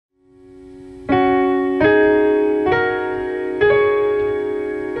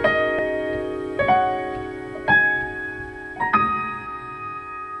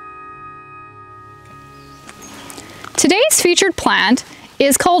featured plant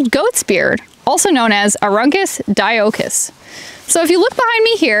is called goatsbeard, also known as Aruncus dioicus. So if you look behind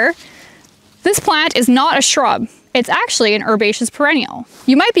me here, this plant is not a shrub. It's actually an herbaceous perennial.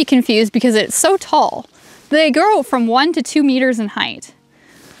 You might be confused because it's so tall. They grow from 1 to 2 meters in height.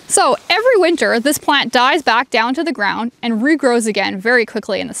 So every winter, this plant dies back down to the ground and regrows again very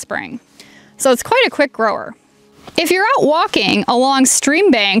quickly in the spring. So it's quite a quick grower. If you're out walking along stream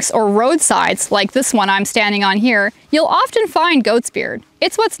banks or roadsides, like this one I'm standing on here, you'll often find goatsbeard.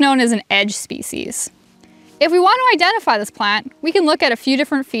 It's what's known as an edge species. If we want to identify this plant, we can look at a few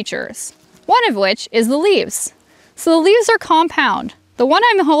different features, one of which is the leaves. So the leaves are compound. The one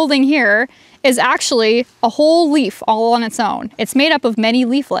I'm holding here is actually a whole leaf all on its own. It's made up of many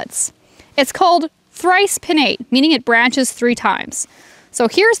leaflets. It's called thrice pinnate, meaning it branches 3 times. So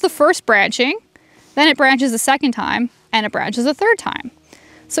here's the first branching, then it branches a second time, and it branches a third time.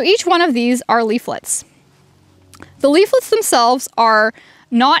 So each one of these are leaflets. The leaflets themselves are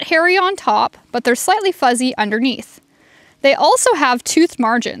not hairy on top, but they're slightly fuzzy underneath. They also have toothed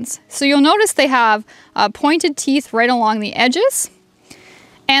margins. So you'll notice they have pointed teeth right along the edges,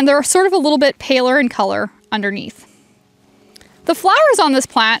 and they're sort of a little bit paler in color underneath. The flowers on this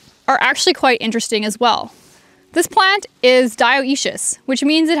plant are actually quite interesting as well. This plant is dioicous, which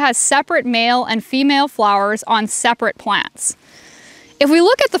means it has separate male and female flowers on separate plants. If we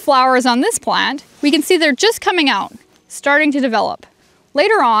look at the flowers on this plant, we can see they're just coming out, starting to develop.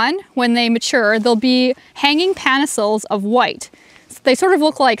 Later on, when they mature, they'll be hanging panicles of white. So they sort of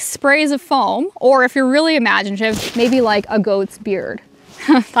look like sprays of foam, or if you're really imaginative, maybe like a goat's beard.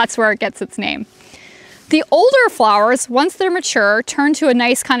 That's where it gets its name. The older flowers, once they're mature, turn to a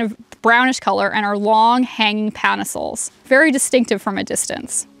nice kind of brownish color and are long hanging panicles, very distinctive from a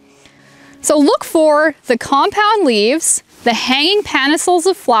distance. So look for the compound leaves, the hanging panicles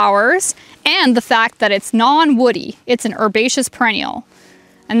of flowers, and the fact that it's non-woody. It's an herbaceous perennial.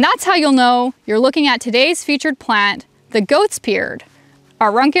 And that's how you'll know you're looking at today's featured plant, the goatsbeard,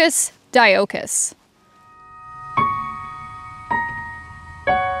 Aruncus dioicus.